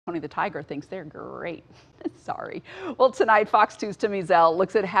Tony the Tiger thinks they're great. Sorry. Well, tonight, Fox 2's Tim Ezell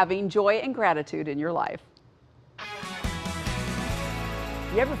looks at having joy and gratitude in your life.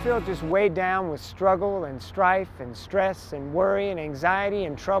 You ever feel just weighed down with struggle and strife and stress and worry and anxiety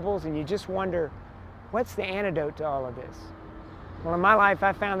and troubles, and you just wonder, what's the antidote to all of this? Well, in my life,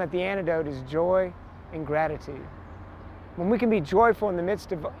 I found that the antidote is joy and gratitude. When we can be joyful in the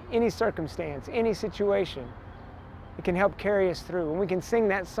midst of any circumstance, any situation, it can help carry us through. When we can sing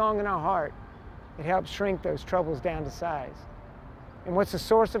that song in our heart, it helps shrink those troubles down to size. And what's the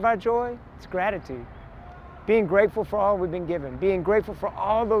source of our joy? It's gratitude. Being grateful for all we've been given, being grateful for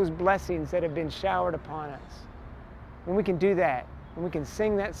all those blessings that have been showered upon us. When we can do that, when we can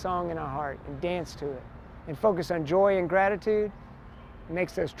sing that song in our heart and dance to it and focus on joy and gratitude, it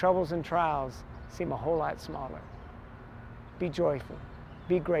makes those troubles and trials seem a whole lot smaller. Be joyful,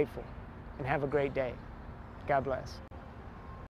 be grateful, and have a great day. God bless.